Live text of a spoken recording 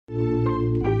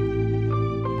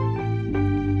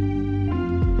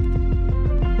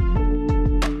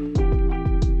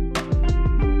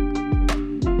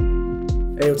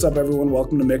what's up, everyone?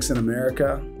 Welcome to Mix in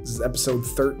America. This is episode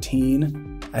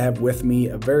 13. I have with me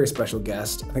a very special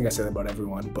guest. I think I say that about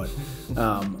everyone, but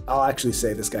I'll actually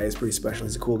say this guy is pretty special.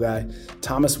 He's a cool guy.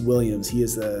 Thomas Williams. He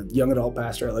is the young adult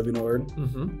pastor at Living Word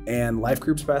and life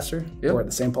groups pastor. We're at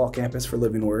the St. Paul campus for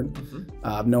Living Word.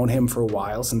 I've known him for a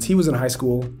while, since he was in high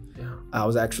school. I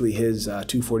was actually his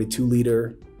 242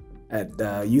 leader at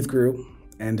youth group,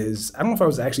 and his, I don't know if I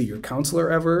was actually your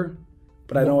counselor ever,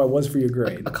 but I know I was for your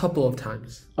grade. A couple of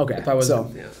times. Okay. If I was,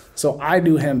 so I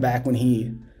knew him back when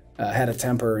he had a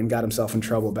temper and got himself in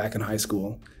trouble back in high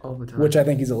school. All the time. Which I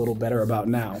think he's a little better about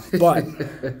now. But,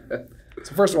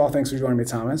 so first of all, thanks for joining me,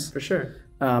 Thomas. For sure.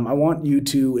 I want you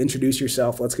to introduce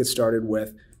yourself. Let's get started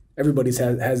with, everybody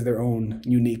has their own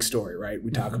unique story, right?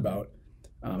 We talk about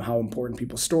how important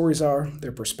people's stories are,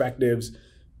 their perspectives,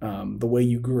 the way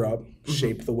you grew up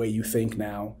shaped the way you think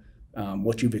now,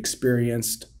 what you've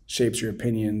experienced shapes your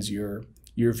opinions, your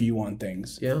view on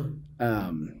things. Yeah.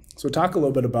 So talk a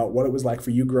little bit about what it was like for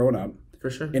you growing up. For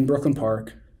sure. In Brooklyn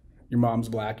Park. Your mom's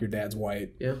black, your dad's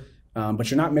white. Yeah. But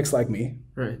you're not mixed like me.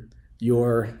 Right.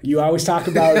 You always talk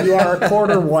about you are a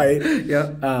quarter white. Yeah.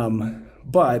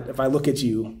 But if I look at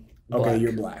you, okay, Black.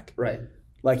 you're black. Right.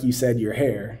 Like you said, your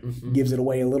hair gives it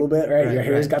away a little bit, right? Your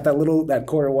hair's got that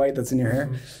quarter white that's in your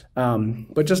hair.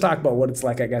 But just talk about what it's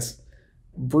like, I guess,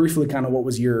 briefly, kind of what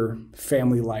was your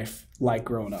family life like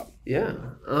growing up? Yeah.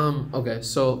 Okay.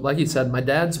 So like you said, my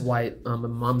dad's white, my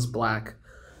mom's black.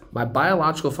 My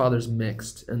biological father's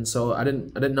mixed, and so I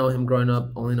didn't know him growing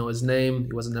up. Only know his name.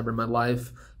 He wasn't never in my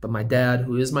life. But my dad,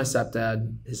 who is my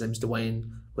stepdad, his name's Dwayne,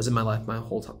 was in my life my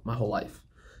whole life.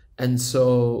 And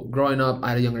so growing up, I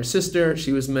had a younger sister.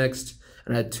 She was mixed,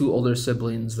 and I had two older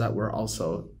siblings that were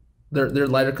also they're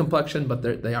lighter complexion, but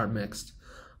they are mixed.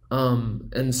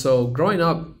 And so growing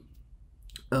up,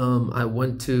 I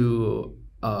went to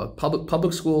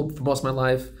public school for most of my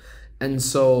life. And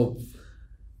so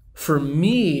for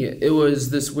me, it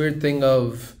was this weird thing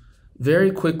of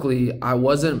very quickly, I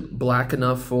wasn't black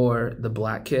enough for the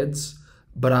black kids,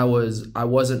 but I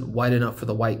wasn't white enough for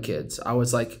the white kids. I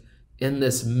was like in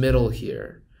this middle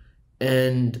here.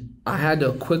 And I had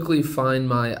to quickly find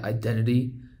my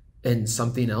identity in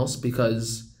something else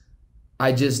because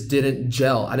I just didn't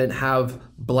gel. I didn't have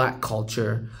black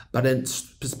culture, but I didn't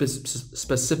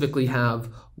specifically have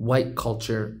white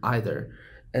culture either.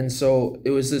 And so it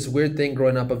was this weird thing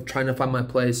growing up of trying to find my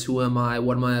place. Who am I?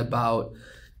 What am I about?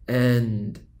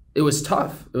 And it was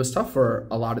tough. It was tough for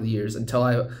a lot of the years until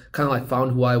I kind of like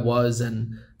found who I was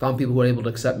and found people who were able to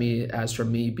accept me as for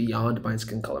me beyond my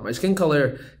skin color. My skin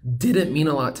color didn't mean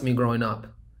a lot to me growing up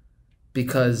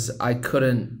because I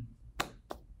couldn't,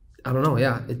 I don't know.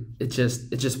 Yeah, it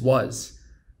just was.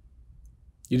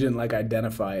 You didn't like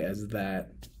identify as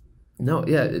that. No,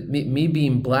 yeah, me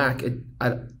being black.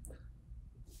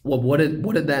 What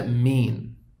did that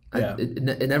mean? Yeah. It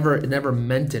never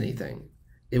meant anything.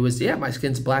 It was, yeah, my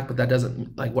skin's black, but that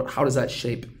doesn't like what. How does that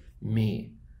shape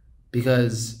me?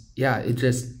 Because yeah,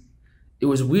 it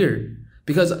was weird.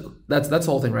 Because that's the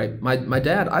whole thing, right? My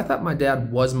dad. I thought my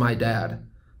dad was my dad.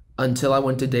 Until I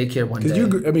went to daycare one day.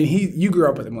 You grew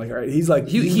up with him, like, right? He's like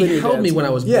he held me when I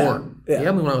was born. Yeah. He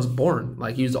held me when I was born.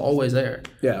 Like he was always there.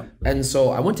 Yeah. And so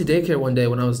I went to daycare one day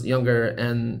when I was younger,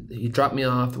 and he dropped me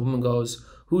off. The woman goes,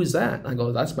 "Who's that?" I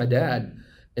go, "That's my dad."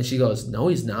 And she goes, "No,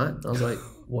 he's not." I was like,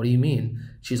 "What do you mean?"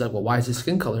 She's like, "Well, why is his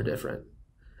skin color different?"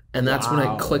 And that's when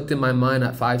it clicked in my mind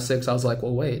at 5, 6. I was like,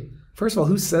 "Well, wait." First of all,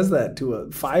 who says that to a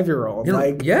 5-year-old? You know,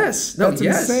 like, yes, that's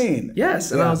insane.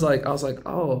 Yes, and yeah. I was like,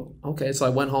 oh, okay. So I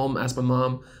went home, asked my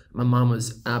mom. My mom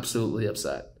was absolutely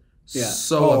upset. Yeah,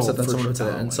 so upset that someone would say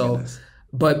that. And so, goodness.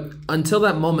 But until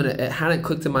that moment, it hadn't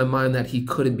clicked in my mind that he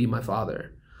couldn't be my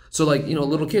father. So like, you know,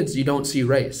 little kids, you don't see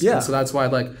race. Yeah. And so that's why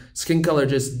like skin color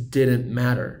just didn't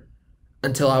matter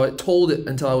until I was told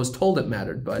it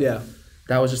mattered. But yeah,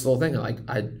 that was just the whole thing. Like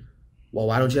well,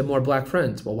 why don't you have more black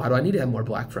friends? Well, why do I need to have more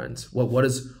black friends?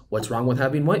 What's wrong with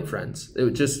having white friends? It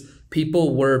was just,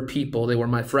 people were people. They were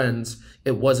my friends.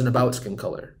 It wasn't about skin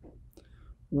color.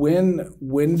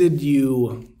 When did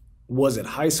you, was it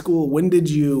high school? When did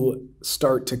you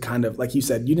start to kind of, like you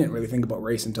said, you didn't really think about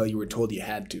race until you were told you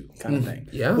had to, kind of thing.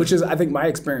 Yeah. Which is, I think, my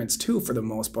experience too, for the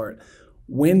most part.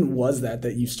 When was that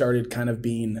you started kind of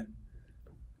being,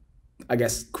 I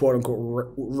guess, quote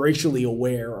unquote, racially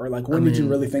aware? Or like, when did you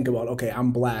really think about, okay,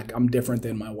 I'm black, I'm different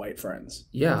than my white friends?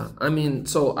 Yeah. I mean,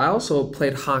 so I also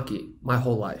played hockey my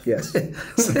whole life. Yes.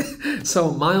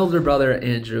 So my older brother,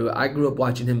 Andrew, I grew up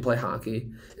watching him play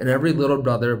hockey, and every little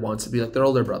brother wants to be like their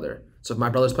older brother. So if my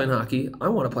brother's playing hockey, I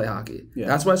want to play hockey. Yeah.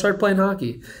 That's why I started playing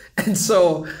hockey. And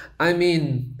so, I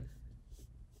mean,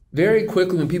 very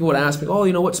quickly when people would ask me, oh,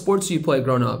 you know, what sports do you play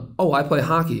growing up? Oh, I play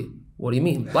hockey. What do you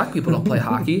mean? Black people don't play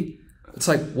hockey. It's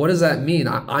like, what does that mean?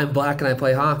 I'm black and I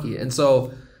play hockey. And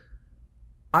so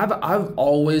I've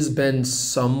always been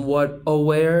somewhat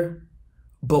aware,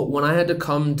 but when I had to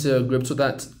come to grips with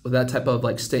that type of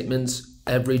like statements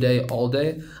every day, all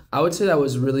day, I would say that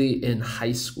was really in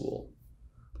high school.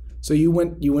 So you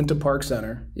went to Park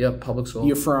Center. Yep, public school.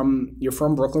 You're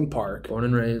from Brooklyn Park. Born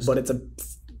and raised. But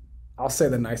I'll say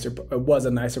it was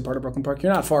a nicer part of Brooklyn Park.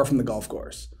 You're not far from the golf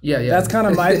course. Yeah. That's kind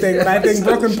of my thing. When I think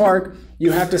Brooklyn Park,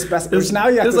 you have to specify.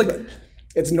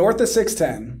 It's north of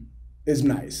 610 is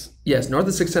nice. Yes, north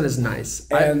of 610 is nice.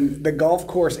 And the golf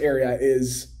course area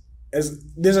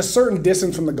there's a certain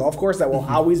distance from the golf course that will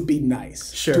always be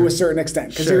nice to a certain extent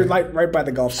because you're like right by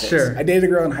the golf course. Sure. I dated a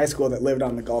girl in high school that lived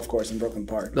on the golf course in Brooklyn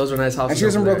Park. Those are nice houses. And she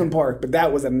was in Brooklyn Park, but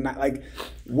that was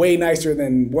way nicer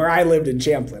than where I lived in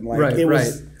Champlin. Like it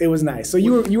was nice. So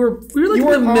you were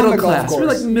like middle class. We were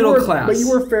like middle class. But you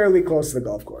were fairly close to the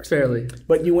golf course. Fairly.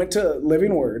 But you went to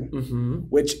Living Word,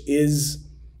 which is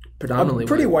predominantly a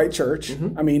pretty white church.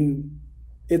 I mean,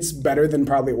 it's better than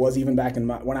probably it was even back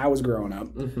when I was growing up.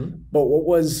 But what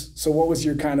was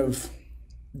your kind of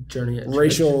journey at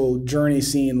racial journey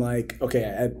scene like?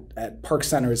 Okay, at Park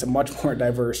Center, it's a much more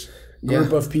diverse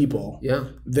group of people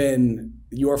than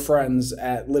your friends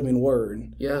at Living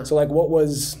Word. Yeah. So like, what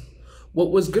was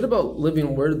good about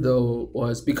Living Word though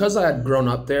was because I had grown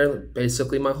up there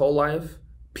basically my whole life.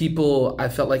 People I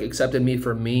felt like accepted me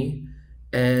for me,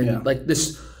 and like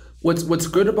this. What's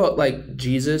good about like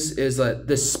Jesus is that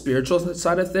the spiritual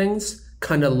side of things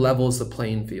kind of levels the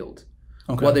playing field.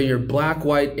 Okay. Whether you're black,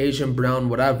 white, Asian, brown,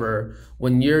 whatever,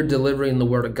 when you're delivering the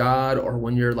word of God or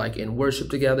when you're like in worship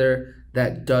together,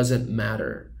 that doesn't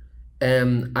matter.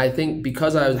 And I think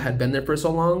because I had been there for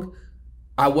so long,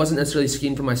 I wasn't necessarily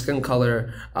skiing for my skin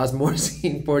color. I was more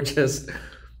skiing for just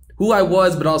who I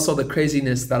was, but also the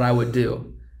craziness that I would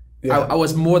do. Yeah. I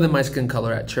was more than my skin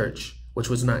color at church, which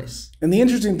was nice. And the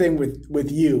interesting thing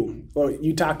with you, what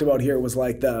you talked about here was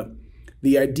like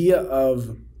the idea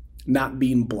of not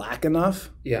being black enough.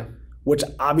 Yeah. Which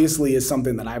obviously is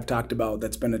something that I've talked about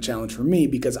that's been a challenge for me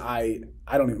because I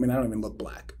don't even look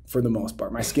black for the most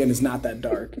part. My skin is not that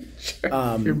dark. Sure.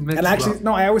 And actually,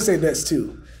 no, I always say this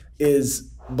too,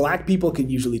 is black people can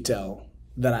usually tell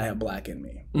that I have black in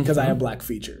me because I have black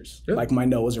features, like my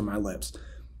nose or my lips.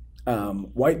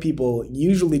 White people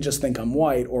usually just think I'm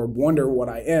white or wonder what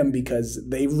I am because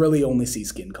they really only see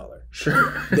skin color.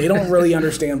 Sure. They don't really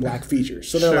understand black features.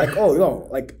 So they're like, oh, no,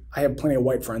 like I have plenty of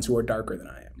white friends who are darker than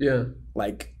I am. Yeah.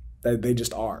 Like they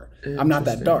just are. I'm not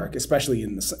that dark, especially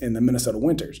in the Minnesota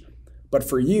winters. But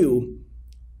for you,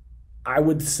 I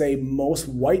would say most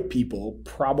white people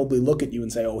probably look at you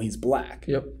and say, oh, he's black.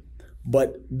 Yep.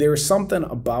 But there's something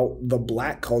about the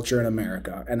black culture in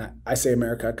America, and I say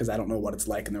America because I don't know what it's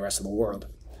like in the rest of the world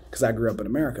because I grew up in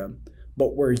America,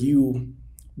 but where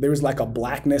there's like a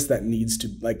blackness that needs to,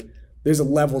 like, there's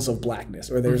levels of blackness,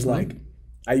 or there's like,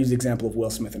 I use the example of Will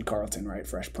Smith and Carlton, right?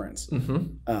 Fresh Prince.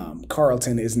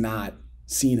 Carlton is not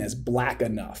seen as black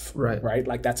enough, right?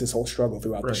 Like that's his whole struggle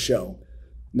throughout the show.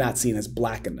 Not seen as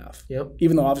black enough. Yep.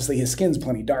 Even though obviously his skin's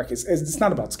plenty dark. It's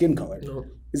not about skin color. No.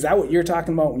 Is that what you're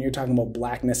talking about when you're talking about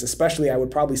blackness? Especially, I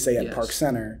would probably say at Park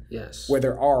Center, where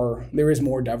there is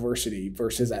more diversity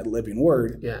versus at Living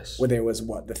Word, where there was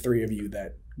the three of you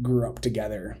that grew up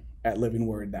together at Living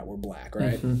Word that were black,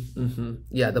 right?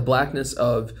 Yeah, the blackness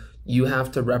of you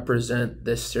have to represent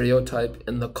this stereotype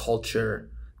in the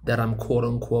culture that I'm quote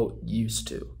unquote used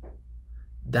to.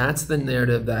 That's the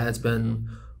narrative that has been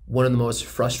one of the most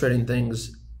frustrating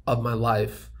things of my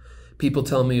life. People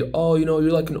tell me, oh,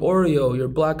 you're like an Oreo. You're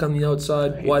black on the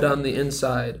outside, white on the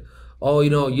inside. Oh,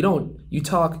 you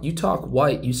talk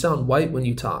white. You sound white when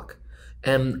you talk.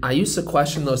 And I used to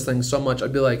question those things so much.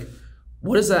 I'd be like,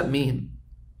 what does that mean?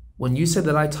 When you say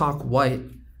that I talk white,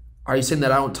 are you saying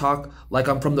that I don't talk like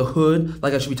I'm from the hood,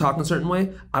 like I should be talking a certain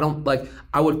way?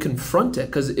 I would confront it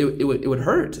because it would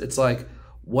hurt. It's like,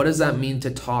 what does that mean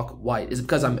to talk white? Is it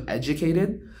because I'm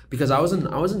educated? Because I was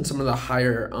in some of the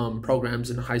higher programs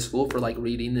in high school for like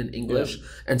reading and English,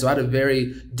 and so I had a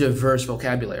very diverse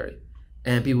vocabulary.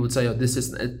 And people would say, "Oh, this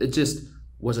isn't." It just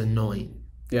was annoying.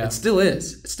 Yeah, it still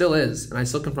is, and I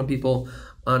still confront people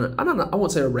on I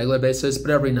won't say a regular basis,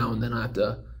 but every now and then I have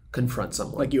to confront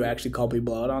someone. Like you actually call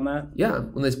people out on that? Yeah,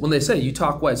 when they say you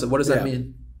talk white, so what does that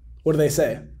mean? What do they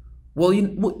say? Well,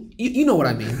 you know what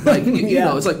I mean. Like you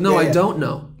know, it's like I don't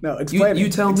know. No, explain it. You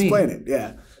tell me. Explain it.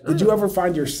 Yeah. Did you ever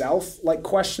find yourself like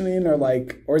questioning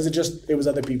or is it just it was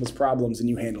other people's problems and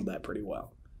you handled that pretty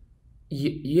well?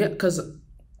 Yeah, because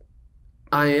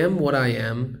I am what I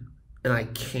am, and I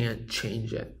can't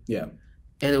change it. Yeah.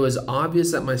 And it was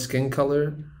obvious that my skin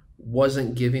color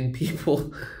wasn't giving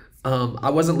people, I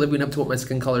wasn't living up to what my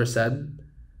skin color said,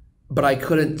 but I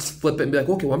couldn't flip it and be like,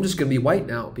 okay, well, I'm just going to be white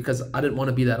now, because I didn't want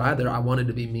to be that either. I wanted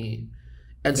to be me.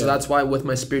 And so that's why with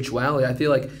my spirituality, I feel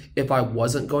like if I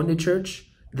wasn't going to church,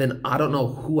 then I don't know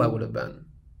who I would have been.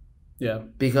 Yeah.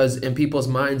 Because in people's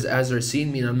minds, as they're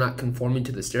seeing me and I'm not conforming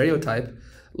to the stereotype,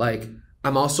 like,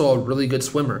 I'm also a really good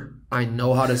swimmer. I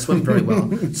know how to swim very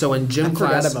well. So in gym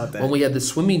class, when we had the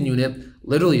swimming unit,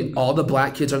 literally all the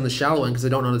black kids are in the shallow end because they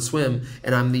don't know how to swim,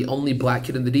 and I'm the only black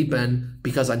kid in the deep end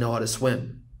because I know how to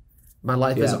swim. My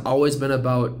life has always been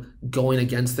about going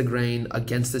against the grain,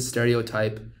 against the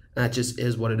stereotype, and that just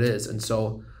is what it is. And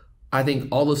so I think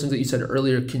all those things that you said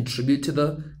earlier contribute to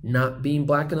the not being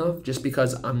black enough, just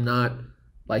because I'm not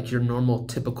like your normal,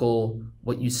 typical,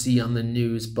 what you see on the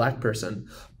news black person.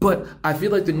 But I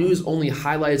feel like the news only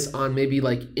highlights on maybe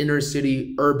like inner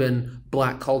city, urban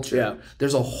black culture. Yeah.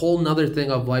 There's a whole nother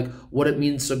thing of like what it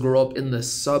means to grow up in the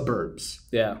suburbs.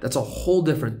 Yeah. That's a whole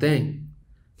different thing.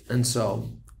 And so,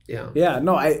 yeah. Yeah,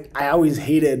 no, I always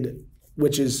hated,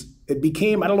 which is, it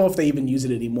became, I don't know if they even use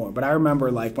it anymore, but I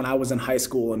remember like when I was in high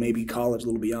school and maybe college a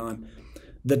little beyond,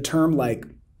 the term like,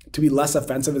 to be less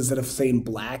offensive, instead of saying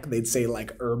black, they'd say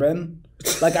like urban.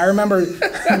 Like I remember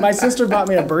my sister bought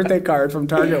me a birthday card from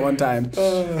Target one time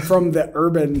from the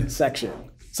urban section.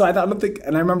 So I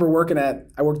remember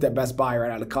I worked at Best Buy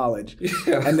right out of college.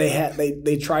 Yeah. And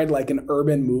they tried like an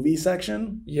urban movie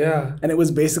section. Yeah. And it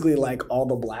was basically like all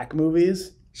the black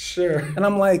movies. Sure. And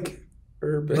I'm like,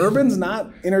 urban's not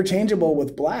interchangeable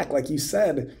with black, like you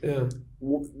said. Yeah.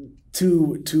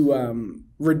 To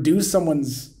reduce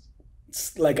someone's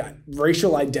like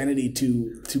racial identity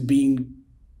to being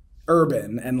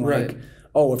urban and like,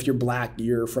 oh, if you're black,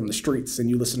 you're from the streets and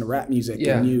you listen to rap music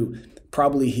and you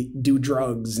probably do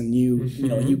drugs and you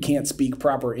know you can't speak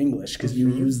proper English because you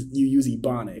use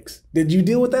Ebonics. Did you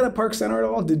deal with that at Park Center at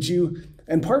all? Did you?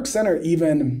 And Park Center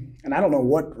even, and I don't know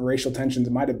what racial tensions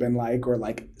it might have been like, or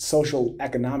like social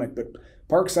economic, but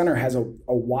Park Center has a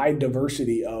wide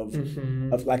diversity of,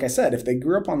 like I said, if they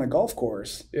grew up on the golf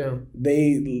course,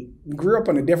 they grew up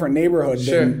in a different neighborhood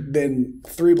than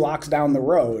 3 blocks down the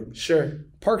road. Sure.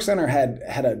 Park Center had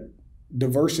a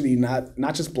diversity, not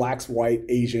just blacks, white,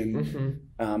 Asian,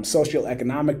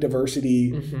 socioeconomic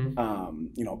diversity,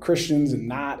 Christians and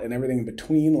not, and everything in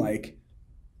between. Like,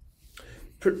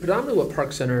 predominantly what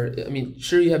Park Center, I mean,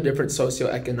 sure, you have different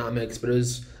socioeconomics, but it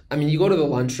was, I mean, you go to the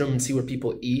lunchroom and see where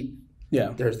people eat.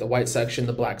 Yeah. There's the white section,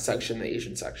 the black section, the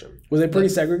Asian section. Was it pretty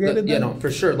segregated? Yeah, no, for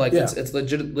sure. Like it's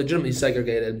legitimately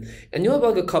segregated. And you'll have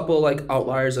like a couple like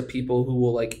outliers of people who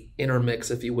will like intermix,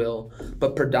 if you will.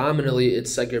 But predominantly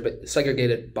it's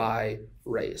segregated by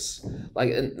race.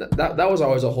 Like, and that was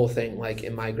always a whole thing, like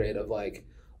in my grade of like,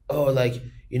 oh, like,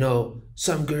 you know,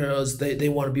 some girls, they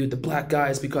want to be with the black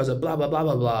guys because of blah, blah, blah,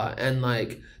 blah, blah. And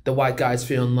like the white guys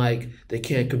feeling like they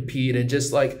can't compete. And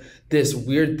just like this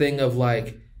weird thing of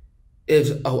like, if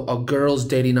a girl's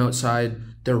dating outside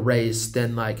their race,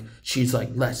 then like she's like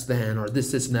less than, or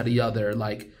this and that, the other.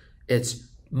 Like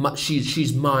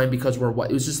she's mine because we're white.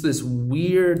 It was just this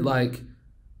weird, like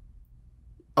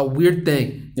a weird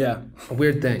thing. Yeah, a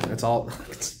weird thing. That's all.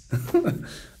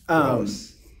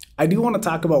 I do want to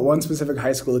talk about one specific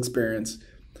high school experience.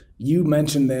 You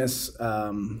mentioned this.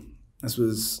 This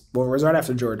was it was right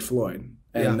after George Floyd,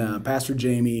 and Pastor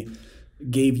Jamie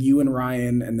gave you and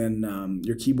Ryan, and then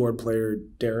your keyboard player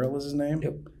Daryl is his name.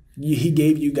 Yep. He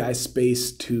gave you guys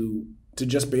space to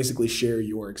just basically share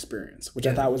your experience, which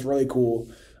I thought was really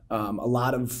cool. A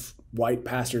lot of white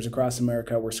pastors across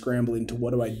America were scrambling to, what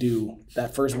do I do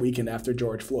that first weekend after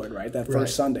George Floyd, right? That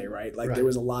first Sunday, right? Like there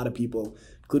was a lot of people,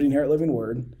 including here at Living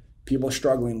Word, people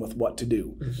struggling with what to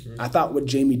do. I thought what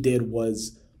Jamie did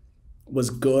was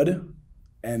good,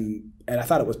 and I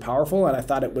thought it was powerful, and I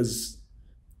thought it was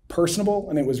personable,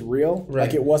 and it was real.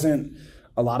 Like it wasn't,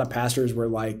 a lot of pastors were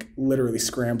like literally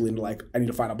scrambling to like, I need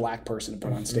to find a black person to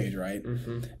put on stage, right?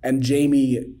 And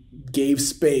Jamie gave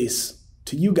space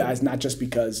to you guys, not just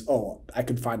because, oh, I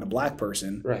could find a black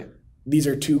person. Right. These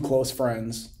are 2 close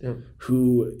friends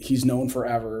who he's known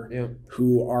forever,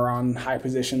 who are on high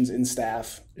positions in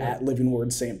staff at Living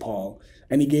Word St. Paul,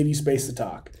 and he gave you space to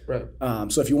talk. Right.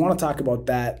 So if you want to talk about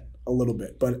that a little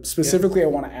bit, but specifically I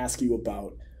want to ask you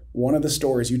about one of the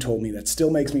stories you told me that still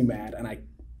makes me mad, and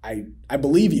I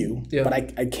believe you, but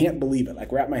I can't believe it.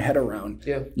 Like, wrap my head around.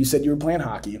 You said you were playing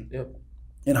hockey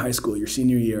in high school, your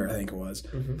senior year, I think it was.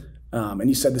 And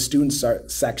you said the student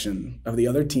section of the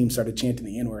other team started chanting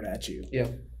the N-word at you.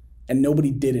 And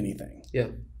nobody did anything.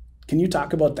 Can you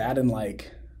talk about that and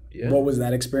like, what was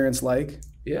that experience like?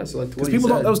 Yeah, so like because people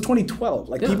don't. That was 2012.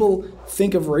 Like people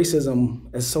think of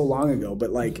racism as so long ago, but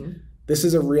like this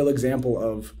is a real example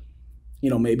of,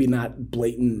 maybe not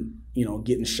blatant,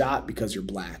 getting shot because you're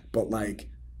black, but like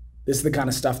this is the kind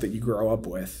of stuff that you grow up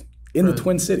with in the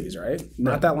Twin Cities, right?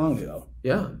 Not that long ago.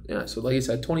 Yeah. So like you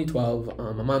said, 2012.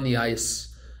 I'm on the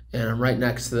ice, and I'm right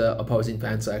next to the opposing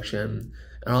fan section,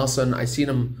 and all of a sudden I see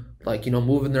them like,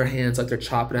 moving their hands like they're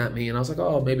chopping at me. And I was like,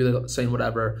 oh, maybe they're saying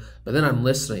whatever. But then I'm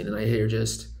listening and I hear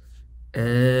just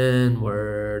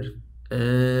N-word,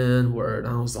 N-word.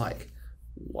 And I was like,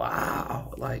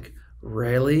 wow, like,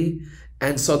 really?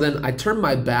 And so then I turned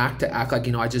my back to act like,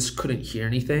 I just couldn't hear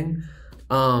anything.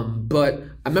 But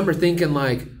I remember thinking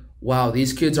like, wow,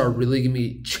 these kids are really going to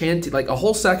be chanting, like a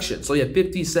whole section. So you have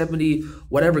 50, 70,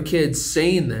 whatever kids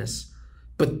saying this.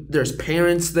 But there's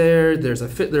parents there, there's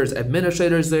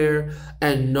administrators there,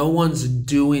 and no one's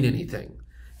doing anything.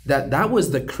 That was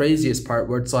the craziest part,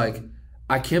 where it's like,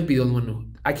 I can't be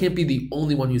the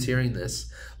only one who's hearing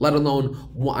this. Let alone,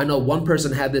 I know one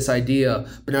person had this idea,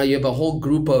 but now you have a whole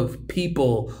group of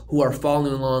people who are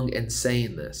following along and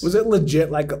saying this. Was it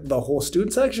legit like the whole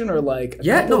student section, or like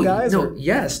guys?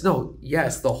 Yes,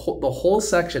 the whole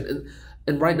section.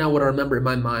 And right now, what I remember in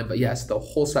my mind, but yes, the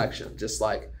whole section, just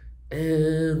like,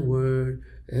 N-word,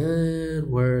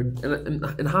 N-word.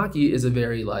 And hockey is a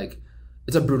very, like,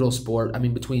 it's a brutal sport. I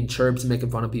mean, between chirps and making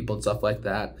fun of people and stuff like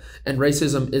that. And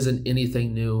racism isn't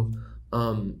anything new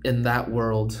in that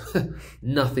world.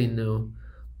 Nothing new.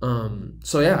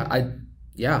 So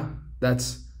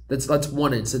that's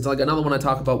one instance. Like another one I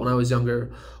talk about when I was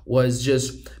younger was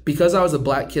just because I was a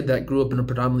black kid that grew up in a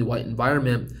predominantly white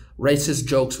environment, racist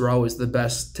jokes were always the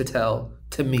best to tell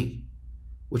to me,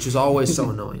 which is always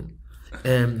so annoying.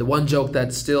 And the one joke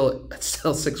that still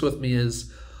sticks with me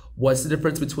is, what's the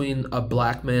difference between a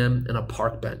black man and a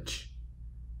park bench?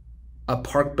 A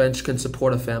park bench can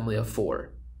support a family of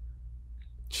 4.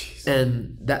 Jeez.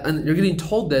 And you're getting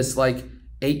told this like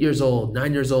 8 years old,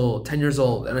 9 years old, 10 years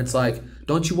old, and it's like,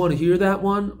 don't you want to hear that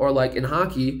one? Or like in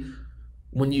hockey,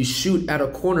 when you shoot at a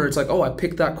corner, it's like, oh, I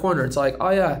picked that corner. It's like, oh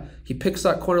yeah, he picks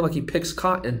that corner like he picks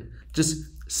cotton. Just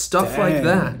stuff like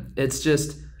that. It's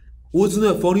just, wasn't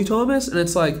that funny, Thomas? And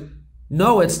it's like,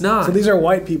 no, it's not. So these are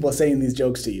white people saying these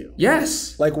jokes to you?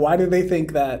 Yes. Like, why do they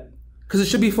think that? Because it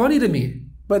should be funny to me.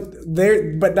 But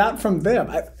not from them.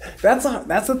 That's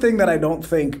the thing that I don't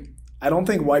think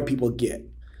white people get.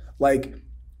 Like,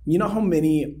 you know how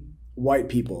many white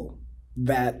people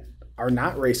that are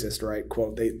not racist, right?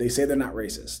 Quote, they say they're not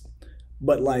racist,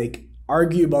 but like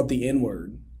argue about the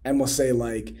N-word and will say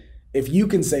like, if you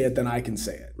can say it, then I can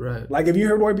say it. Right. Like, have you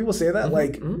heard white people say that?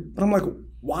 But I'm like,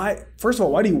 why? First of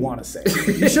all, why do you want to say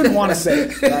it? You shouldn't want to say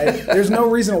it, right? There's no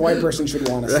reason a white person should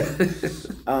want to say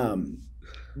it.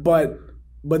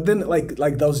 But then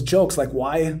like those jokes, like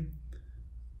why?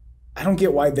 I don't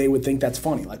get why they would think that's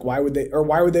funny. Like why would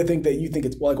they think that you think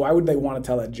it's like, why would they want to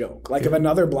tell that joke? Like if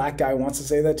another black guy wants to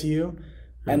say that to you,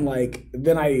 and like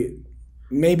then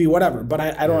maybe whatever. But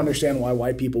I don't understand why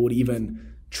white people would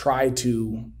even try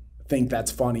to think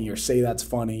that's funny or say that's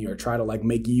funny or try to like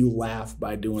make you laugh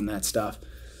by doing that stuff.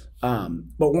 But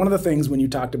one of the things when you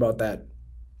talked about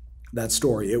that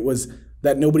story, it was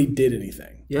that nobody did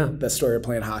anything. Yeah. That story of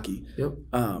playing hockey. Yep.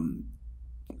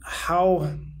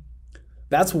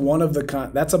 That's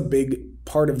that's a big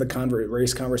part of the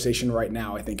race conversation right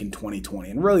now, I think, in 2020,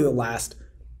 and really the last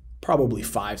probably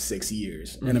 5-6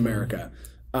 years in America,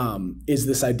 is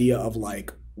this idea of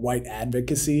like white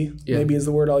advocacy, maybe is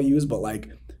the word I'll use, but like,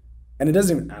 and it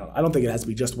doesn't, I don't think it has to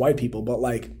be just white people, but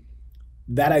like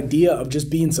that idea of just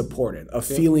being supported, of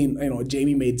feeling,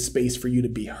 Jamie made space for you to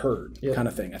be heard kind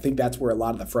of thing. I think that's where a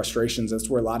lot of the frustrations, that's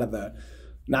where a lot of the,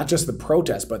 not just the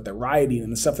protests, but the rioting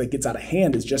and the stuff that gets out of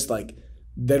hand is just like,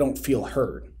 they don't feel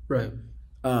heard. Right.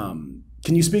 Can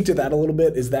you speak to that a little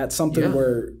bit? Is that something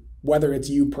where, whether it's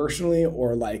you personally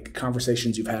or like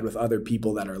conversations you've had with other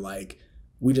people that are like,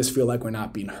 we just feel like we're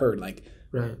not being heard. Like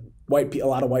a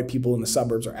lot of white people in the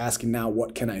suburbs are asking now,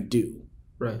 what can I do?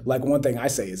 Right. Like one thing I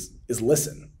say is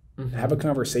listen, have a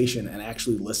conversation and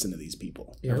actually listen to these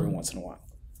people every once in a while.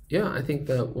 Yeah. I think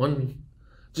that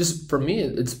just for me,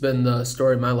 it's been the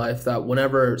story of my life that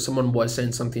whenever someone was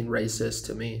saying something racist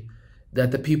to me,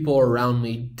 that the people around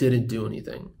me didn't do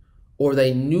anything, or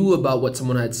they knew about what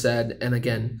someone had said and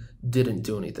again didn't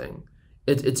do anything.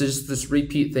 It's just this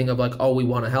repeat thing of like, oh, we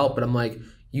want to help, but I'm like,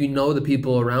 the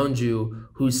people around you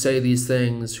who say these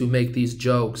things, who make these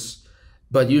jokes,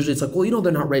 but usually it's like, well,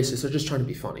 they're not racist, they're just trying to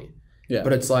be funny. Yeah.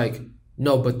 But it's like,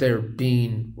 no, but they're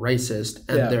being racist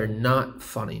and they're not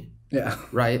funny. Yeah.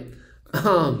 Right.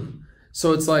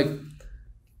 So it's like,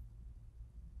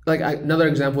 Another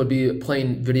example would be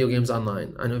playing video games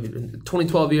online. I know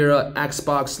 2012 era,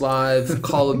 Xbox Live,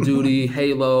 Call of Duty,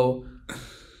 Halo.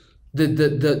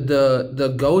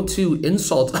 The go-to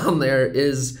insult on there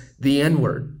is the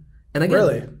N-word. And again,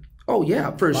 Really? Oh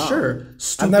yeah, for sure.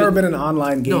 I've never been an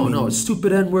online gaming. No,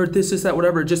 stupid N-word, this, that,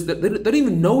 whatever. Just they don't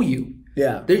even know you.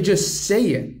 Yeah. They just say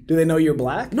it. Do they know you're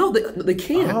black? No, they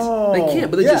can't. Oh, they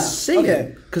can't, but they just say okay.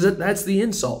 it because that's the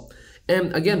insult.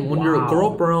 And again, when you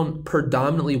grow up around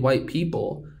predominantly white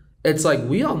people, it's like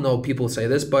we all know people say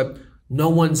this, but no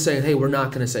one's saying, "Hey, we're not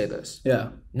going to say this."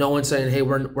 Yeah. No one's saying, "Hey,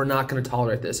 we're not going to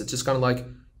tolerate this." It's just kind of like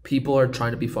people are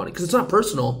trying to be funny because it's not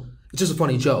personal. It's just a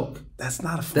funny joke. That's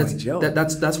not a funny joke.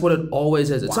 That's what it always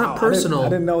is. It's not personal. I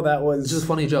didn't know that was. It's just a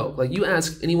funny joke. Like you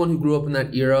ask anyone who grew up in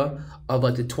that era of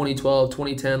like the 2012,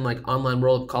 2010 like online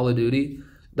world of Call of Duty,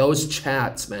 those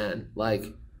chats, man, like.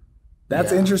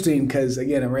 That's interesting because,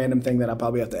 again, a random thing that I'll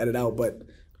probably have to edit out, but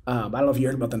I don't know if you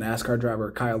heard about the NASCAR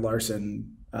driver Kyle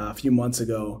Larson a few months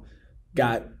ago.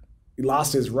 He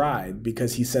lost his ride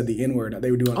because he said the N-word.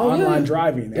 They were doing online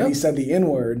driving, and he said the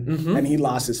N-word, and he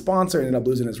lost his sponsor, ended up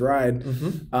losing his ride.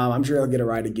 I'm sure he'll get a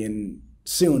ride again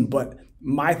soon, but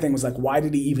my thing was like, why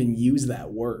did he even use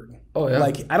that word? Oh, yeah.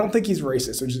 Like, I don't think he's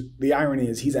racist. Which is, the irony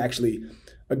is he's actually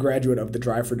a graduate of the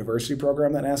Drive for Diversity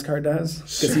program that NASCAR does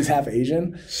because he's half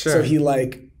Asian. So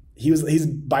he's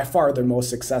by far their most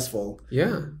successful.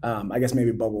 Yeah. I guess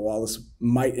maybe Bubba Wallace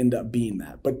might end up being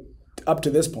that, but up to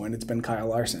this point, it's been Kyle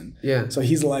Larson. Yeah. So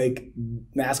he's like,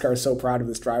 NASCAR is so proud of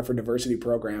this Drive for Diversity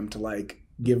program to like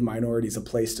give minorities a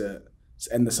place to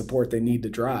and the support they need to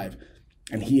drive.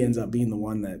 And he ends up being the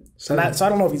one that. So I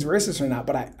don't know if he's racist or not,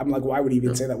 but I'm like, why would he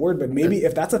even say that word? But maybe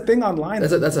if that's a thing online,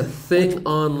 that's a thing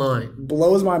online.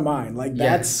 Blows my mind. Like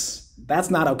that's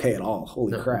not okay at all.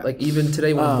 Holy crap! Like even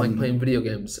today when I'm like playing video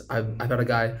games, I've had a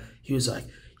guy. He was like,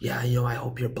 "Yeah, I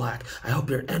hope you're black. I hope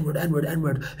you're N-word.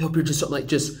 I hope you're just something like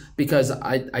just because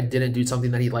I didn't do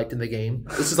something that he liked in the game.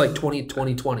 This is like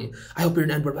 2020. I hope you're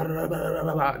an N-word. Blah, blah, blah,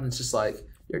 blah, blah. And it's just like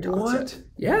you're toxic. What?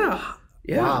 Yeah.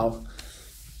 Wow.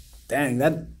 Dang,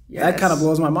 that kind of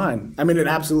blows my mind. I mean, it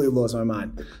absolutely blows my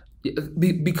mind.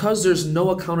 Because there's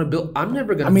no accountability. I'm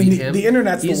never going to beat him. The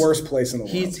internet's the worst place in the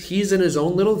world. He's in his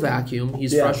own little vacuum.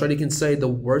 He's frustrated. He can say the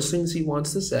worst things he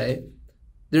wants to say.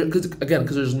 Because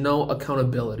there's no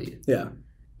accountability. Yeah.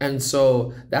 And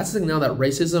so that's the thing now that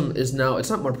racism is now, it's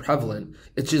not more prevalent.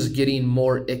 It's just getting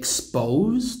more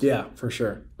exposed. Yeah, for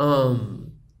sure.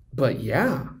 But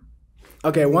yeah.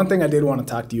 Okay, one thing I did want to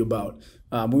talk to you about.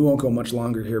 We won't go much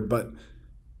longer here, but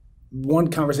one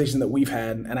conversation that we've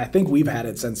had, and I think we've had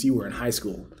it since you were in high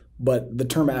school, but the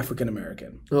term African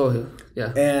American. Oh,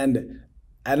 yeah. And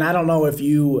I don't know if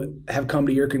you have come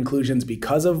to your conclusions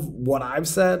because of what I've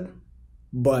said,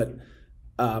 but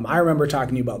I remember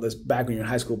talking to you about this back when you were in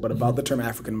high school, but about the term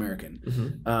African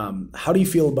American. How do you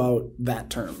feel about that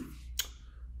term?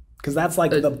 Because that's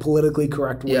like the politically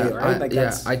correct way, right?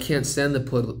 I can't stand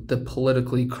the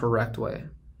politically correct way.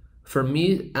 For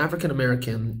me, African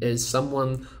American is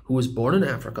someone who was born in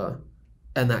Africa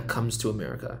and that comes to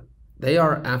America. They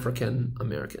are African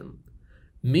American.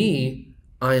 Me,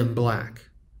 I am black.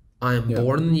 I am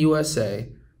born in the USA,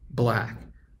 black.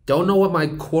 Don't know what my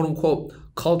quote unquote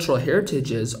cultural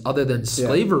heritage is other than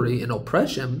slavery and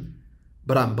oppression,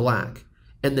 but I'm black.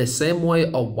 In the same way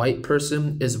a white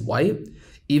person is white,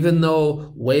 even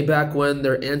though way back when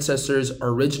their ancestors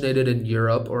originated in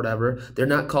Europe or whatever, they're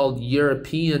not called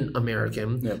European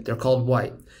American, they're called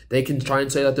white. They can try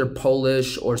and say that they're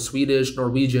Polish or Swedish,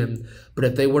 Norwegian, but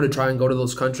if they were to try and go to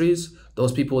those countries,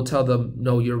 those people would tell them,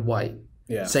 no, you're white.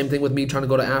 Yeah. Same thing with me trying to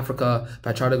go to Africa. If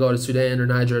I try to go to Sudan or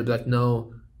Niger, they'd be like,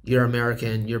 no, you're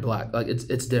American, you're black. Like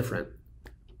it's different,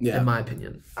 in my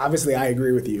opinion. Obviously, I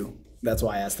agree with you. That's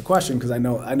why I asked the question, because I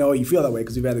know you feel that way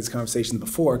because we've had these conversations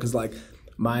before. Because like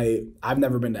I've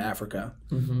never been to Africa.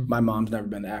 My mom's never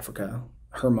been to Africa.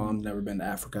 Her mom's never been to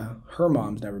Africa. Her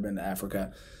mom's never been to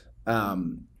Africa.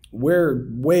 We're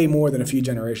way more than a few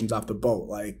generations off the boat.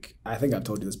 Like I think I've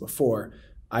told you this before.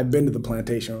 I've been to the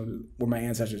plantation where my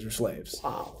ancestors were slaves.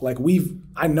 Wow. Like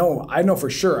I know for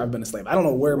sure I've been a slave. I don't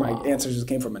know where my ancestors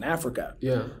came from in Africa.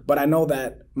 Yeah. But I know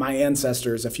that my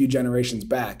ancestors a few generations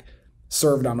back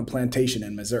served on a plantation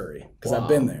in Missouri because I've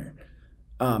been there.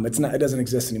 It doesn't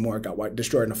exist anymore. It got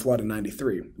destroyed in a flood in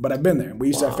 '93. But I've been there. We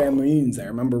used to have family reunions there. I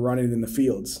remember running in the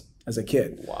fields as a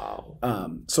kid. Wow.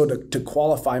 So to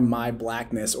qualify my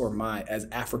blackness or as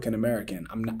African American,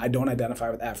 I don't identify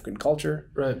with African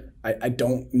culture. Right. I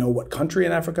don't know what country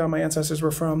in Africa my ancestors were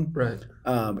from. Right.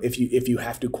 If you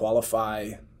have to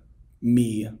qualify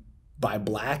me by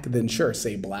black, then sure,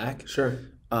 say black. Sure.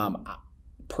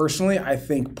 Personally, I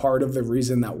think part of the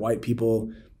reason that white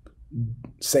people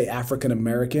say African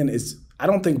American is, I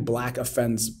don't think black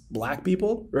offends black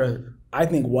people. Right. I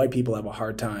think white people have a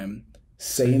hard time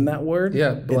saying that word.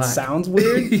 Yeah, black. It sounds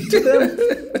weird to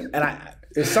them. And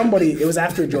it was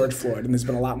after George Floyd, and there's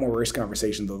been a lot more race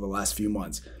conversations over the last few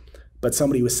months. But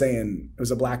somebody was saying, it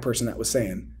was a black person that was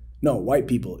saying, no, white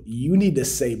people, you need to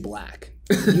say black.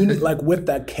 You need, like with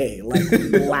that K, like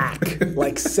black,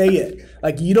 like say it.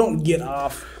 Like you don't get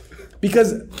off,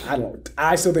 because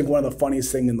I still think one of the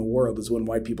funniest things in the world is when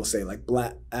white people say like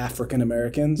black African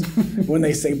Americans, when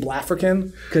they say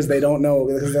Blafrican, because they don't know,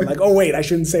 because they're like, oh wait, I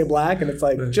shouldn't say black. And it's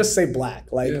like, just say black.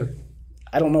 Like,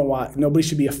 I don't know why, nobody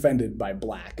should be offended by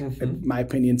black. In my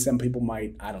opinion, some people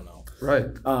might, I don't know. Right.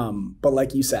 But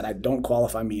like you said, I don't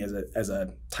qualify me as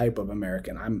a type of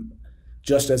American. I'm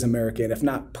just as American, if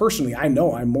not personally. I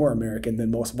know I'm more American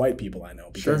than most white people I know,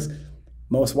 because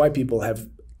most white people have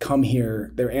come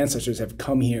here, their ancestors have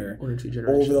come here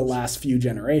over the last few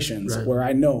generations, where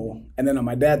I know, and then on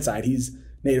my dad's side, he's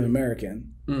Native American.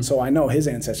 So I know his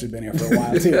ancestors have been here for a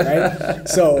while too, right?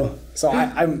 So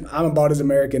I'm about as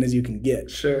American as you can get.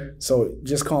 Sure. So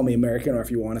just call me American, or if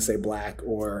you want to say black,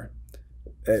 or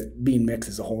being mixed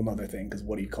is a whole other thing, because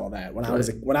what do you call that? When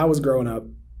I was growing up,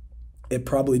 it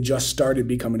probably just started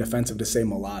becoming offensive to say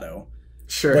mulatto.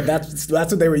 Sure. But that's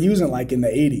what they were using like in the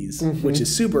 80s, which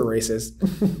is super racist.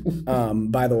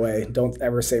 By the way, don't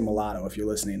ever say mulatto if you're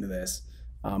listening to this.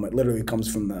 It literally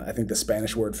comes from I think the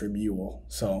Spanish word for mule.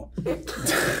 So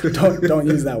don't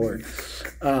use that word.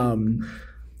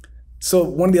 So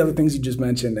one of the other things you just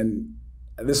mentioned, and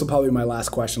this will probably be my last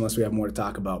question unless we have more to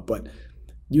talk about, but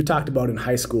you talked about in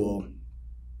high school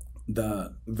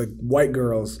the white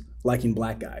girls liking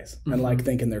black guys and like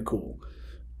thinking they're cool.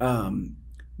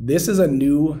 This is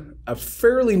a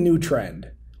fairly new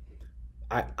trend.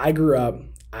 I grew up,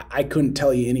 I couldn't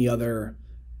tell you any other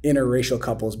interracial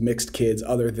couples, mixed kids,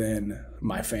 other than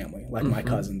my family, like my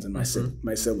cousins and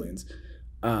my siblings.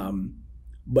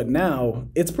 But now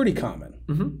it's pretty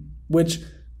common, which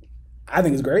I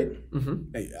think is great.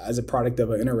 As a product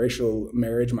of an interracial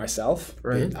marriage myself,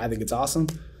 I think it's awesome.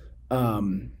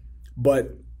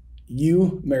 But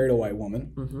you married a white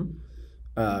woman.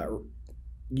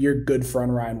 Your good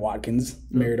friend Ryan Watkins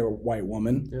married a white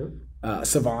woman.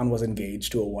 Savon was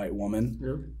engaged to a white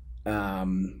woman.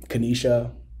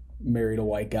 Kanisha married a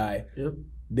white guy.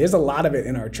 There's a lot of it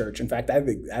in our church. In fact, I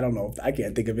don't know, I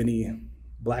can't think of any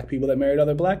black people that married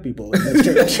other black people in this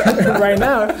church right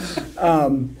now.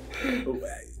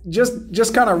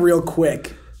 Just kind of real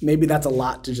quick, maybe that's a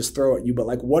lot to just throw at you, but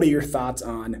like, what are your thoughts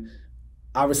on,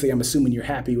 obviously I'm assuming you're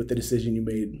happy with the decision you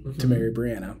made to marry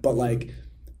Brianna, but like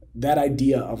that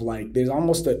idea of like, there's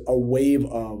almost a wave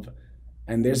of,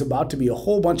 and there's about to be a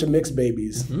whole bunch of mixed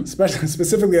babies, especially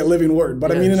specifically at Living Word,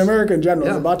 but I mean in America in general,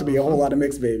 there's about to be a whole lot of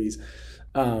mixed babies.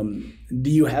 Do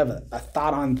you have a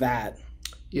thought on that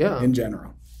in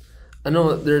general? I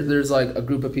know there's like a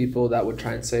group of people that would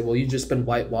try and say, well, you've just been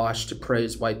whitewashed to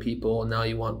praise white people, and now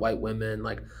you want white women,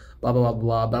 like blah, blah, blah,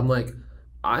 blah. But I'm like,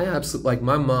 I absolutely, like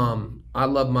my mom, I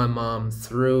love my mom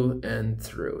through and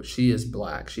through. She is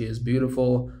black. She is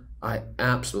beautiful. I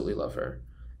absolutely love her.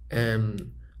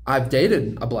 And I've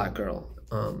dated a black girl.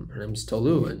 Her name's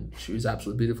Tolu, and she was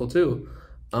absolutely beautiful too.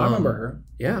 I remember her.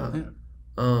 Yeah.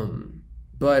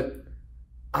 But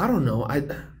I don't know.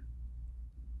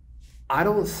 I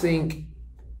don't think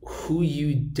who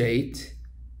you date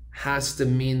has to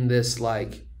mean this,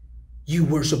 like you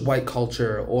worship white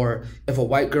culture, or if a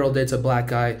white girl dates a black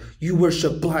guy, you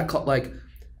worship black culture. Like,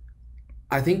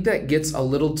 I think that gets a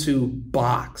little too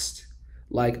boxed.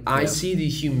 Like, I see the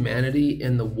humanity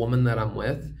in the woman that I'm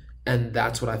with, and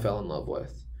that's what I fell in love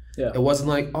with. It wasn't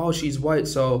like, oh, she's white,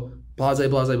 so blase,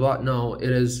 blase, blah. No, it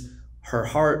is her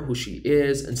heart, who she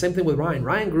is. And same thing with Ryan.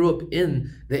 Ryan grew up in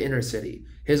the inner city.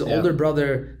 His older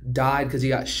brother died because he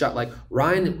got shot. Like,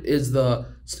 Ryan is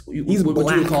he's what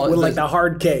black, you call it? With like the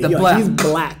hard K. The black. He's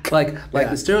black. Like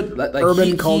the stereotype, like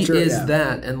urban culture. He is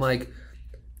that, and like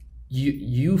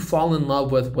you fall in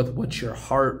love with what your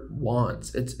heart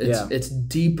wants. It's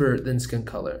deeper than skin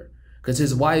color. Because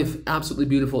his wife, absolutely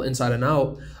beautiful inside and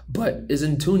out, but is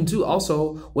in tune too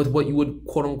also with what you would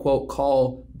quote unquote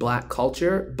call black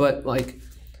culture. But like,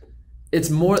 it's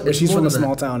more. It's she's more from a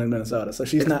small town in Minnesota, so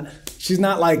she's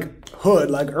not like hood,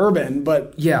 like urban,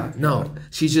 but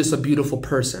she's just a beautiful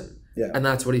person. And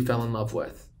that's what he fell in love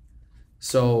with.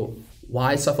 So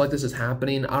why stuff like this is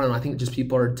happening, I don't know. I think just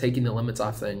people are taking the limits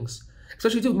off things,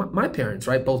 especially too. My parents,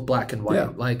 right, both black and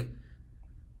white, like.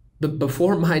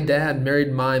 Before my dad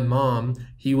married my mom,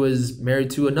 he was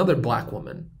married to another black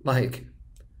woman. Like,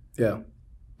 and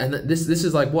this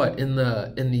is like what in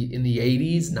the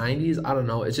 80s, 90s. I don't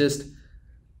know. It's just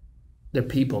They're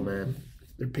people, man.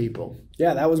 They're people.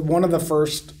 Yeah, that was one of the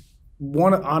first.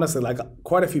 Honestly, like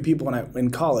quite a few people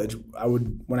in college,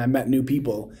 when I met new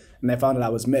people and they found out I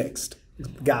was mixed,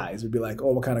 guys would be like,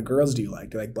 "Oh, what kind of girls do you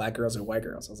like? Do you like black girls or white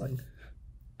girls?" I was like,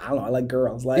 "I don't know. I like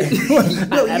girls. Like, I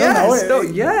don't know.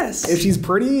 Yes. If she's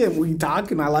pretty and we talk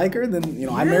and I like her, then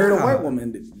I married a white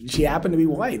woman. She happened to be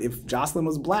white. If Jocelyn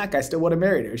was black, I still would have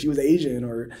married her. If she was Asian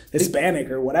or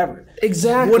Hispanic or whatever,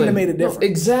 exactly, wouldn't have made a difference. No,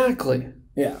 exactly.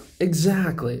 Yeah.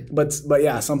 Exactly. But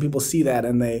yeah, some people see that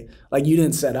and they like you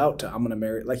didn't set out to I'm gonna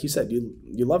marry, like you said, you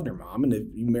loved your mom, and if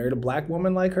you married a black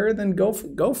woman like her, then go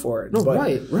for it. No,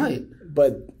 right.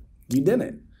 But you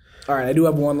didn't. All right, I do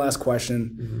have one last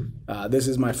question. Mm-hmm. This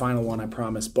is my final one, I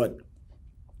promise. But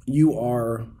you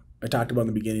are, I talked about in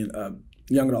the beginning,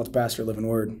 young adults pastor at Living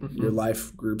Word, mm-hmm. your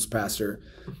life groups pastor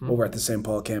mm-hmm. over at the St.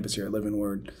 Paul campus here at Living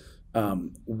Word.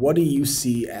 What do you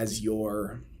see as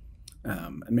your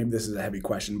and maybe this is a heavy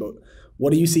question, but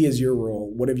what do you see as your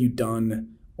role? What have you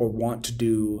done or want to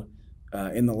do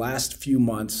in the last few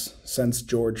months since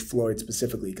George Floyd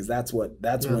specifically? Because that's when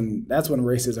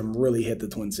racism really hit the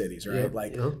Twin Cities,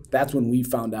 right? That's when we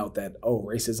found out that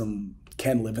racism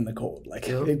can live in the cold. Like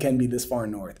it can be this far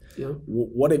north.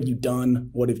 What have you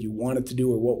done? What have you wanted to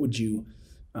do, or what would you,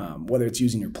 whether it's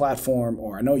using your platform,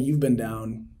 or I know you've been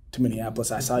down to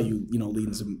Minneapolis. I saw you,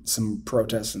 leading some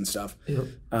protests and stuff.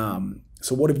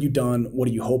 So what have you done? What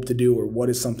do you hope to do? Or what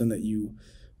is something that you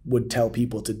would tell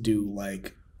people to do?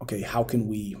 Like, okay, how can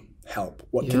we help?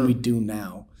 What can we do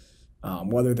now?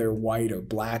 Whether they're white or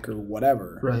black or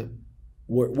whatever. Right.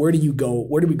 Where do you go?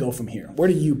 Where do we go from here? Where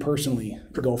do you personally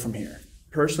go from here?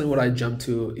 Personally, what I jumped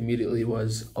to immediately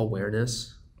was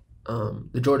awareness.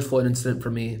 The George Floyd incident for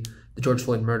me, the George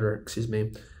Floyd murder, excuse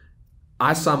me,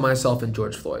 I saw myself in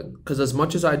George Floyd, because as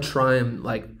much as I try and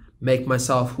make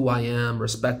myself who I am,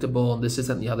 respectable, and this,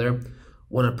 and the other,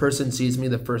 when a person sees me,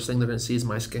 the first thing they're going to see is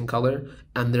my skin color,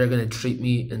 and they're going to treat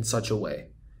me in such a way,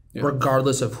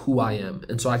 regardless of who I am.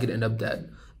 And so I could end up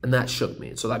dead. And that shook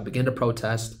me. So I began to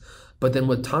protest. But then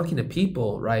with talking to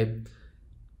people, right,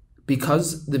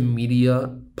 because the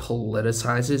media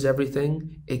politicizes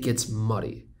everything, it gets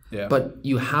muddy. Yeah. But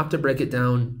you have to break it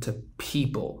down to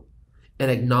people and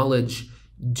acknowledge,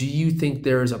 do you think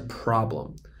there is a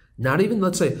problem? Not even,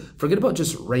 let's say, forget about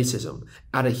just racism.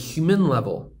 At a human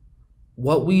level,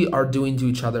 what we are doing to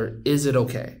each other, is it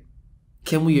okay?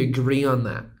 Can we agree on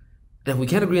that? And if we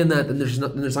can't agree on that, then there's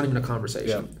not even a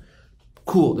conversation. Yeah.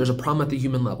 Cool, there's a problem at the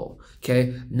human level.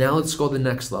 Okay, now let's go to the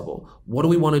next level. What do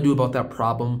we want to do about that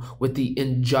problem with the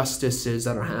injustices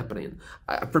that are happening?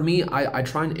 For me, I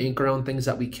try and anchor on things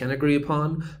that we can agree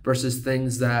upon versus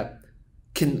things that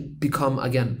can become,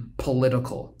 again,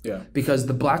 political. Yeah. Because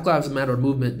the Black Lives Matter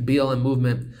movement, BLM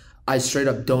movement, I straight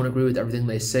up don't agree with everything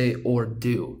they say or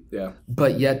do. Yeah.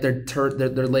 But yet they're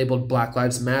labeled Black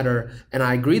Lives Matter, and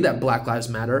I agree that Black Lives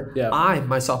Matter. Yeah. I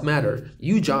myself matter.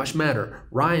 You, Josh, matter.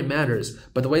 Ryan matters.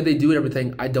 But the way they do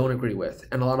everything, I don't agree with.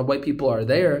 And a lot of white people are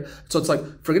there. So it's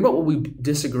like, forget about what we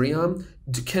disagree on.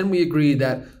 Can we agree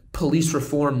that police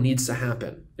reform needs to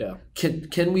happen? Yeah.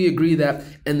 Can we agree that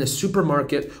in the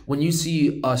supermarket, when you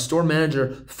see a store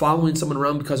manager following someone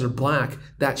around because they're black,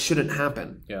 that shouldn't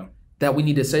happen? Yeah. That we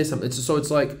need to say something. So it's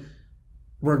like,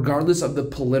 regardless of the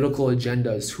political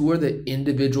agendas, who are the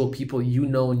individual people you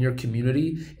know in your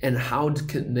community, and how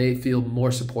can they feel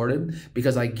more supported?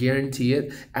 Because I guarantee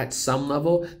it, at some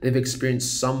level, they've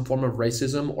experienced some form of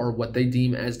racism or what they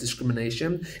deem as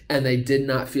discrimination, and they did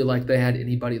not feel like they had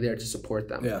anybody there to support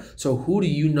them. Yeah. So who do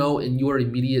you know in your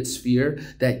immediate sphere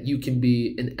that you can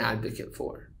be an advocate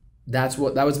for? That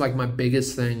was like my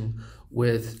biggest thing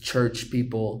with church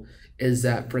people, is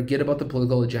that forget about the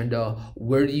political agenda.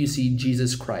 Where do you see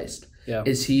Jesus Christ? Yeah.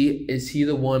 Is he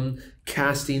the one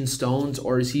casting stones,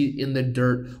 or is he in the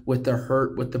dirt with the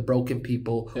hurt, with the broken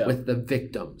people, with the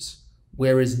victims?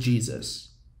 Where is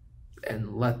Jesus?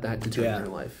 And let that determine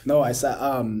your life. No, I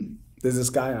saw there's this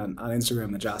guy on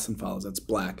Instagram that Jocelyn follows that's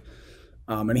black.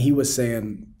 And he was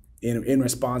saying in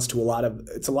response to a lot of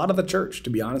the church,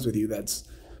 to be honest with you, that's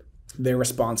their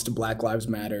response to Black Lives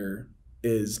Matter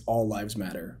is all lives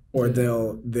matter, or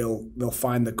they'll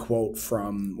find the quote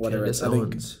from whether Candace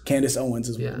Owens. I think Candace Owens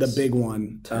is the big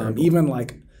one. Even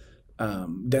like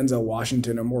Denzel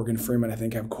Washington or Morgan Freeman, I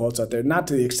think, have quotes out there, not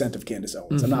to the extent of Candace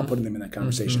Owens. Mm-hmm. I'm not putting them in that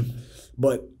conversation,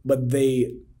 but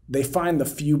they find the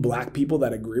few black people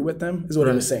that agree with them, is what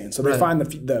he was saying. So they find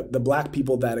the black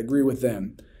people that agree with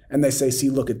them, and they say,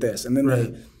 "See, look at this," and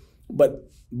then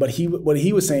what he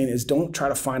was saying is, don't try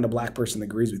to find a black person that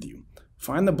agrees with you.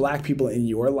 Find the black people in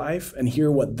your life and hear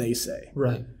what they say.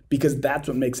 Right. Because that's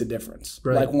what makes a difference.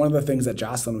 Right. Like one of the things that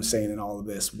Jocelyn was saying in all of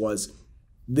this was,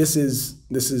 this is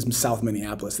South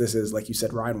Minneapolis. This is, like you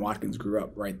said, Ryan Watkins grew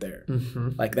up right there.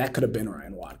 Like that could have been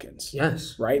Ryan Watkins.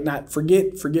 Yes. Right? Not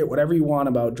forget whatever you want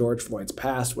about George Floyd's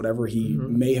past, whatever he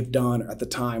may have done at the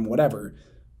time, whatever.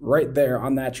 Right there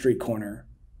on that street corner,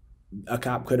 a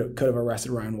cop could have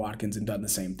arrested Ryan Watkins and done the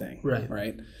same thing.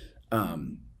 Right.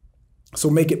 So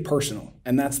make it personal,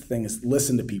 and that's the thing, is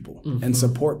listen to people and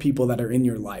support people that are in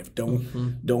your life.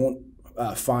 Don't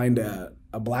find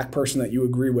a black person that you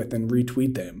agree with and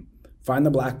retweet them. Find the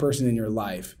black person in your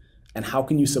life, and how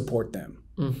can you support them?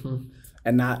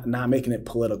 And not making it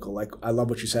political. Like, I love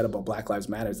what you said about Black Lives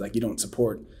Matter. Like, you don't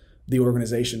support the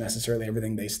organization necessarily,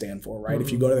 everything they stand for, right?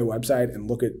 If you go to their website and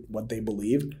look at what they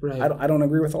believe, I don't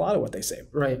agree with a lot of what they say.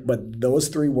 But those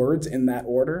 3 words in that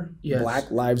order,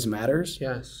 Black Lives Matters,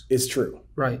 is true.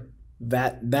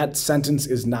 That sentence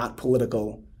is not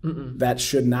political. That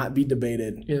should not be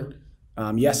debated.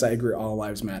 Yes, I agree, all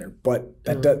lives matter, but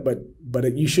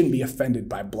that you shouldn't be offended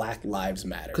by Black Lives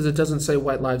Matter. Because it doesn't say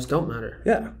white lives don't matter.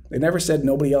 Yeah, they never said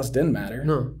nobody else didn't matter.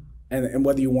 No. And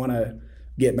whether you want to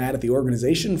get mad at the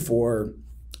organization for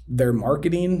their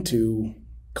marketing to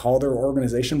call their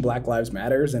organization Black Lives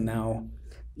Matters, and now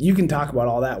you can talk about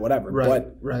all that, whatever.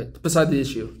 Right. Beside the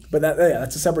issue. But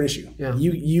that's a separate issue. Yeah.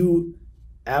 You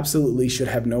absolutely should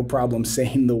have no problem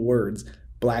saying the words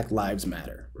Black Lives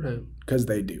Matter. Because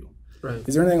they do.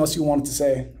 Is there anything else you wanted to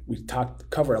say? We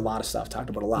covered a lot of stuff, talked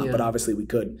about a lot, but obviously we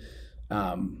could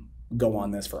go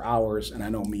on this for hours, and I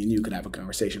know me and you could have a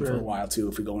conversation for a while too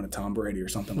if we go into Tom Brady or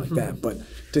something like that. But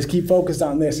just keep focused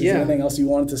on this. Is there anything else you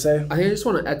wanted to say? I just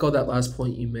want to echo that last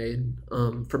point you made.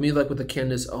 For me, like with the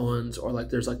Candace Owens, or like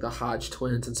there's like the Hodge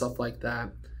twins and stuff like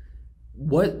that,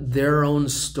 what their own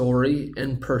story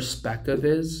and perspective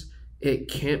is, it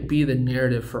can't be the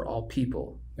narrative for all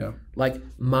people. Like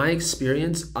my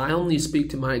experience, I only speak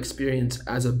to my experience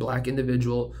as a black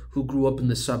individual who grew up in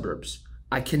the suburbs.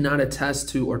 I cannot attest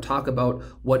to or talk about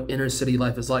what inner city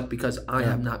life is like because I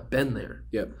have not been there.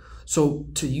 So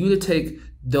to you to take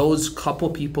those couple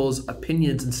people's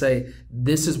opinions and say,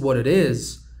 this is what it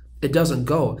is, it doesn't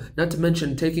go. Not to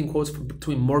mention taking quotes from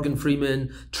between Morgan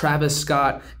Freeman, Travis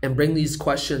Scott, and bring these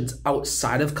questions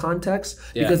outside of context,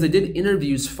 because they did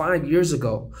interviews 5 years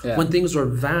ago when things were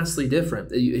vastly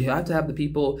different. You have to have the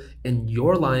people in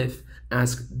your life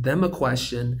ask them a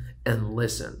question and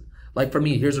listen. Like for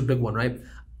me, here's a big one, right?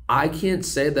 I can't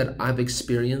say that I've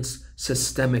experienced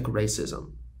systemic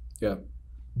racism.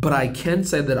 But I can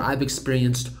say that I've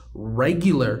experienced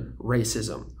regular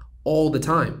racism all the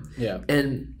time.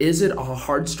 And is it a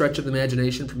hard stretch of the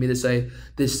imagination for me to say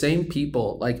the same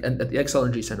people, like at the Xcel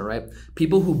Energy Center, right?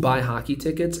 People who buy hockey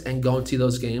tickets and go and see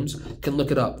those games can look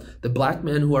it up. The black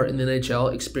men who are in the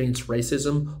NHL experience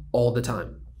racism all the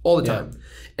time.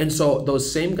 And so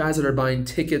those same guys that are buying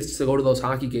tickets to go to those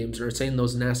hockey games and are saying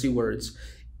those nasty words,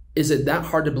 is it that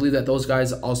hard to believe that those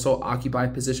guys also occupy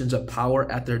positions of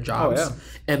power at their jobs?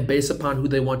 And based upon who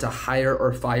they want to hire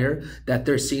or fire, that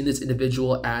they're seeing this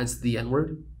individual as the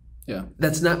N-word?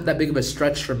 That's not that big of a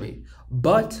stretch for me.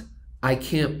 But I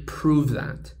can't prove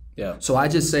that. So I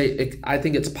just say, I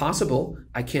think it's possible.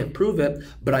 I can't prove it,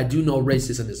 but I do know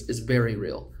racism is very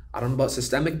real. I don't know about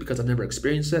systemic because I've never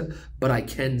experienced it, but I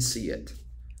can see it.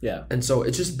 And so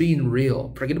it's just being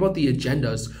real. Forget about the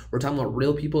agendas. We're talking about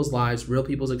real people's lives, real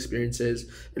people's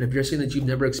experiences. And if you're saying that you've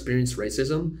never experienced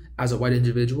racism as a white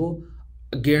individual,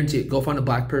 I guarantee it, go find a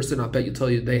black person. I'll bet you tell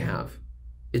you they have.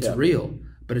 It's real,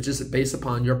 but it's just based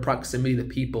upon your proximity to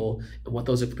people and what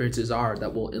those experiences are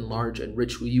that will enlarge and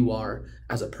enrich who you are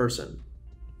as a person.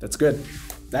 That's good.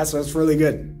 That's really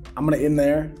good. I'm going to end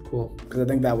there. Cool. Because I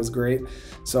think that was great.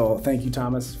 So thank you,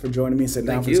 Thomas, for joining me, sitting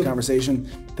down for this conversation.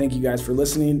 Thank you guys for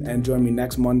listening, and join me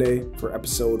next Monday for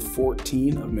episode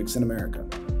 14 of Mix in America.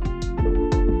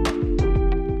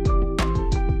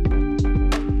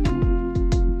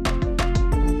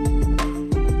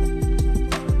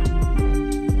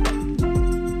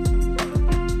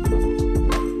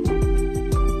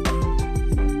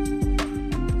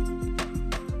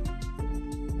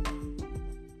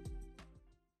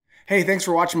 Hey, thanks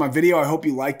for watching my video. I hope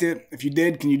you liked it. If you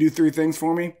did, can you do 3 things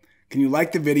for me? Can you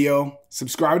like the video,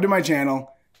 subscribe to my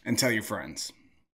channel, and tell your friends?